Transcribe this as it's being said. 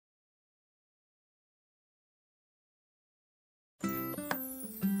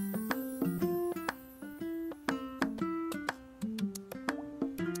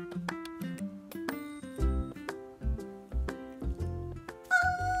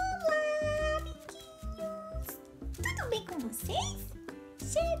vocês?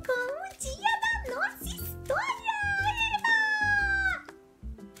 Chegou o dia da nossa história! Eba!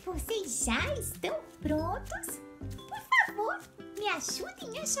 Vocês já estão prontos? Por favor, me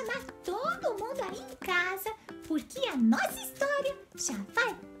ajudem a chamar todo mundo aí em casa, porque a nossa história já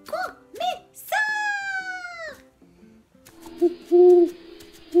vai começar!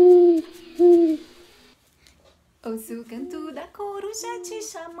 Ouço o canto da coruja te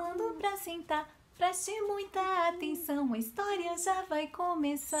chamando pra sentar. Preste muita atenção, a história já vai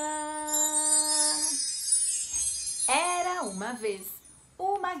começar. Era uma vez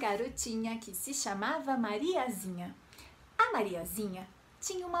uma garotinha que se chamava Mariazinha. A Mariazinha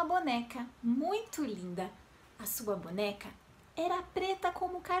tinha uma boneca muito linda. A sua boneca era preta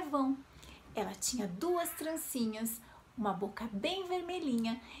como carvão. Ela tinha duas trancinhas, uma boca bem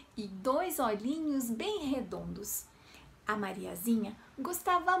vermelhinha e dois olhinhos bem redondos. A Mariazinha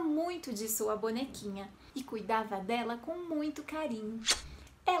gostava muito de sua bonequinha e cuidava dela com muito carinho.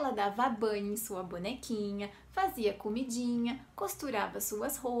 Ela dava banho em sua bonequinha, fazia comidinha, costurava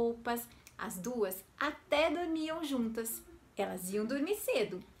suas roupas. As duas até dormiam juntas. Elas iam dormir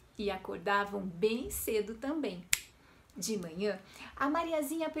cedo e acordavam bem cedo também. De manhã, a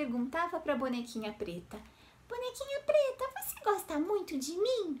Mariazinha perguntava para a Bonequinha Preta: "Bonequinha Preta, você gosta muito de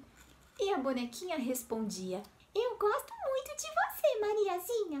mim?" E a bonequinha respondia: "Eu gosto muito de você,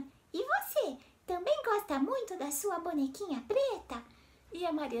 Mariazinha. E você, também gosta muito da sua bonequinha preta?" E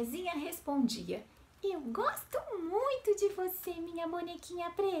a Mariazinha respondia: "Eu gosto muito de você, minha bonequinha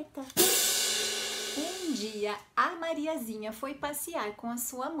preta." Um dia, a Mariazinha foi passear com a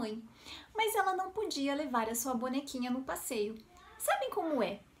sua mãe, mas ela não podia levar a sua bonequinha no passeio. Sabem como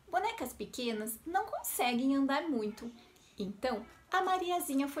é? Bonecas pequenas não conseguem andar muito. Então, a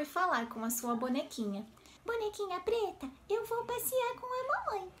Mariazinha foi falar com a sua bonequinha: "Bonequinha Preta, eu vou passear com a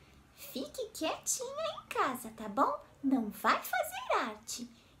mamãe. Fique quietinha em casa, tá bom? Não vai fazer arte.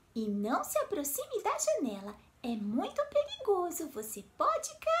 E não se aproxime da janela. É muito perigoso, você pode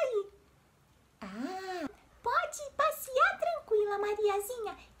cair." "Ah, pode passear tranquila,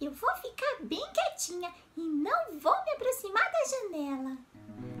 Mariazinha. Eu vou ficar bem quietinha e não vou me aproximar da janela."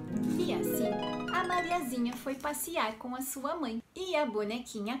 E assim, a Mariazinha foi passear com a sua mãe e a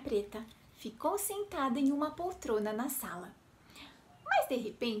Bonequinha Preta ficou sentada em uma poltrona na sala. Mas de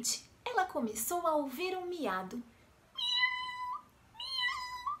repente, ela começou a ouvir um miado.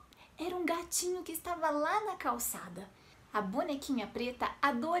 Era um gatinho que estava lá na calçada. A Bonequinha Preta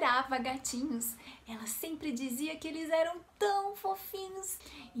adorava gatinhos. Ela sempre dizia que eles eram tão fofinhos.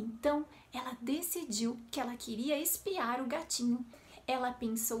 Então, ela decidiu que ela queria espiar o gatinho. Ela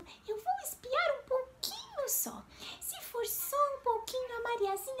pensou: "Eu vou espiar um pouquinho só. Se for só um pouquinho, a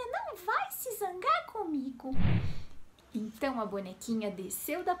Mariazinha não vai se zangar comigo." Então a bonequinha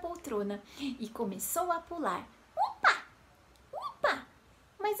desceu da poltrona e começou a pular. Upa! Upa!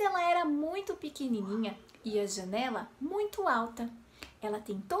 Mas ela era muito pequenininha e a janela muito alta. Ela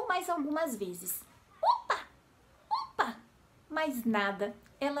tentou mais algumas vezes. Upa! Upa! Mas nada.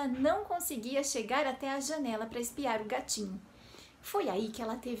 Ela não conseguia chegar até a janela para espiar o gatinho. Foi aí que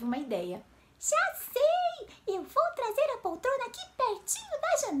ela teve uma ideia. "Já sei! Eu vou trazer a poltrona aqui pertinho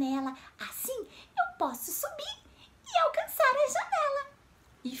da janela. Assim eu posso subir e alcançar a janela."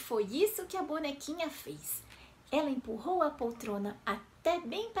 E foi isso que a bonequinha fez. Ela empurrou a poltrona até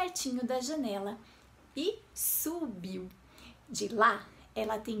bem pertinho da janela e subiu. De lá,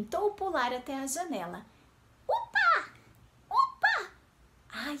 ela tentou pular até a janela. Upa! Upa!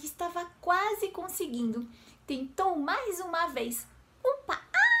 Ai, estava quase conseguindo. Tentou mais uma vez. Upa!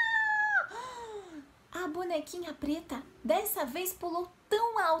 Ah! A Bonequinha Preta dessa vez pulou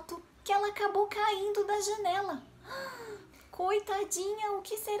tão alto que ela acabou caindo da janela. Coitadinha, o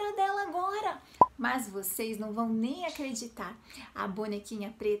que será dela agora? Mas vocês não vão nem acreditar. A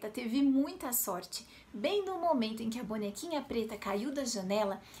Bonequinha Preta teve muita sorte. Bem no momento em que a Bonequinha Preta caiu da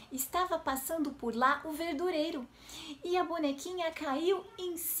janela, estava passando por lá o verdureiro. E a bonequinha caiu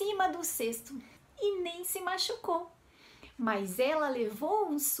em cima do cesto e nem se machucou. Mas ela levou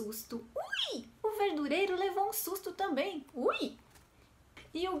um susto. Ui! O verdureiro levou um susto também. Ui!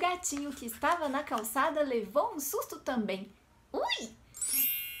 E o gatinho que estava na calçada levou um susto também. Ui!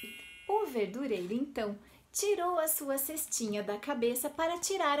 O verdureiro, então, tirou a sua cestinha da cabeça para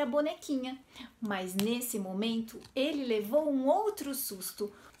tirar a bonequinha. Mas nesse momento, ele levou um outro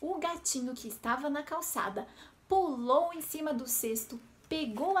susto. O gatinho que estava na calçada pulou em cima do cesto,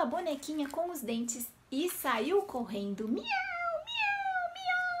 pegou a bonequinha com os dentes e saiu correndo. Miau, miau,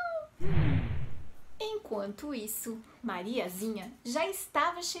 miau. Enquanto isso, Mariazinha já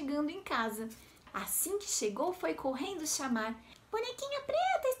estava chegando em casa. Assim que chegou, foi correndo chamar: "Bonequinha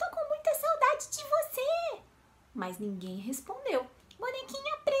Preta, estou com muita saudade de você." mas ninguém respondeu.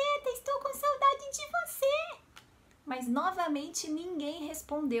 Bonequinha Preta, estou com saudade de você! Mas novamente ninguém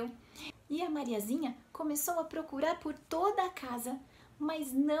respondeu. E a Mariazinha começou a procurar por toda a casa,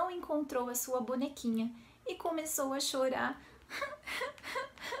 mas não encontrou a sua bonequinha e começou a chorar.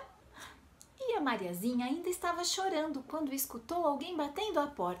 E a Mariazinha ainda estava chorando quando escutou alguém batendo à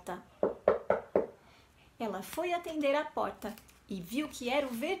porta. Ela foi atender a porta e viu que era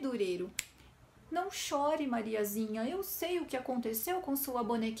o verdureiro. Não chore, Mariazinha, eu sei o que aconteceu com sua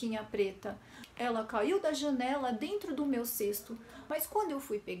bonequinha preta. Ela caiu da janela dentro do meu cesto, mas quando eu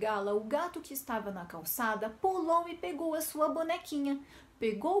fui pegá-la, o gato que estava na calçada pulou e pegou a sua bonequinha.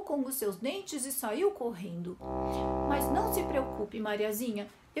 Pegou com os seus dentes e saiu correndo. Mas não se preocupe, Mariazinha,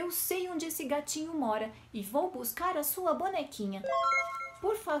 eu sei onde esse gatinho mora e vou buscar a sua bonequinha.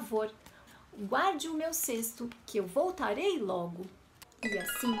 Por favor, guarde o meu cesto, que eu voltarei logo. E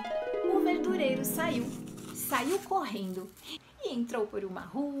assim, o verdureiro saiu correndo. E entrou por uma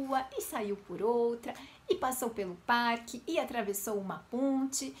rua, e saiu por outra, e passou pelo parque, e atravessou uma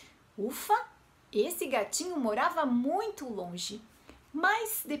ponte. Ufa! Esse gatinho morava muito longe.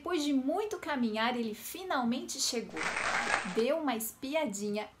 Mas, depois de muito caminhar, ele finalmente chegou. Deu uma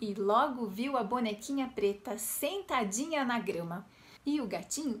espiadinha e logo viu a bonequinha preta sentadinha na grama. E o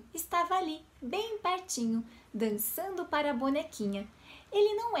gatinho estava ali, bem pertinho, dançando para a bonequinha.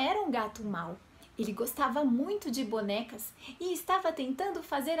 Ele não era um gato mau. Ele gostava muito de bonecas e estava tentando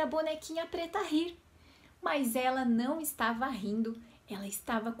fazer a bonequinha preta rir. Mas ela não estava rindo. Ela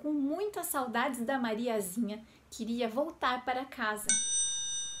estava com muitas saudades da Mariazinha. Queria voltar para casa.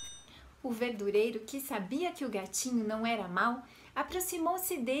 O verdureiro, que sabia que o gatinho não era mau,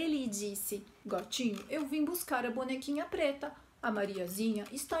 aproximou-se dele e disse: Gatinho, eu vim buscar a bonequinha preta. A Mariazinha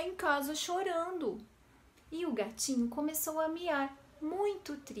está em casa chorando. E o gatinho começou a miar,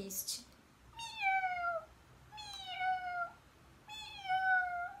 muito triste. Miau, miau,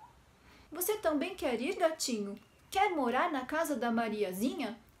 miau. Você também quer ir, gatinho? Quer morar na casa da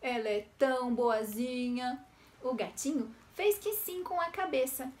Mariazinha? Ela é tão boazinha. O gatinho fez que sim com a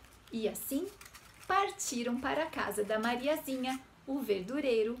cabeça. E assim partiram para a casa da Mariazinha, o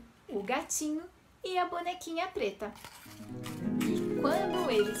verdureiro, o gatinho e a bonequinha preta. E quando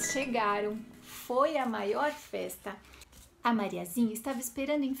eles chegaram, foi a maior festa. A Mariazinha estava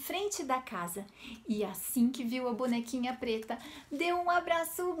esperando em frente da casa e assim que viu a bonequinha preta, deu um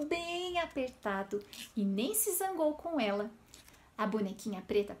abraço bem apertado e nem se zangou com ela. A bonequinha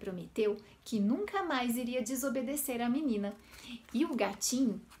preta prometeu que nunca mais iria desobedecer a menina e o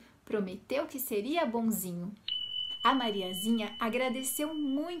gatinho prometeu que seria bonzinho. A Mariazinha agradeceu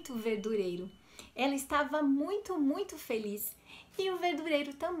muito o verdureiro. Ela estava muito feliz e o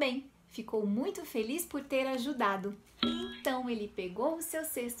verdureiro também ficou muito feliz por ter ajudado. Então ele pegou o seu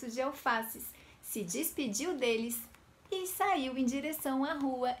cesto de alfaces, se despediu deles e saiu em direção à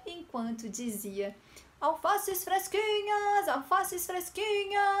rua enquanto dizia: alfaces fresquinhas, alfaces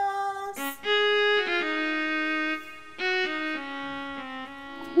fresquinhas.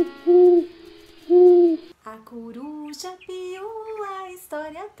 A coruja piou, a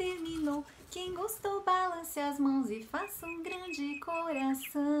história terminou. Quem gostou, balance as mãos e faça um grande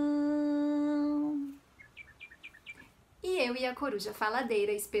coração. E eu e a coruja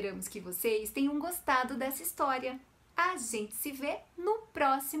faladeira esperamos que vocês tenham gostado dessa história. A gente se vê no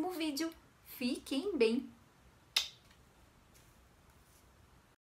próximo vídeo. Fiquem bem!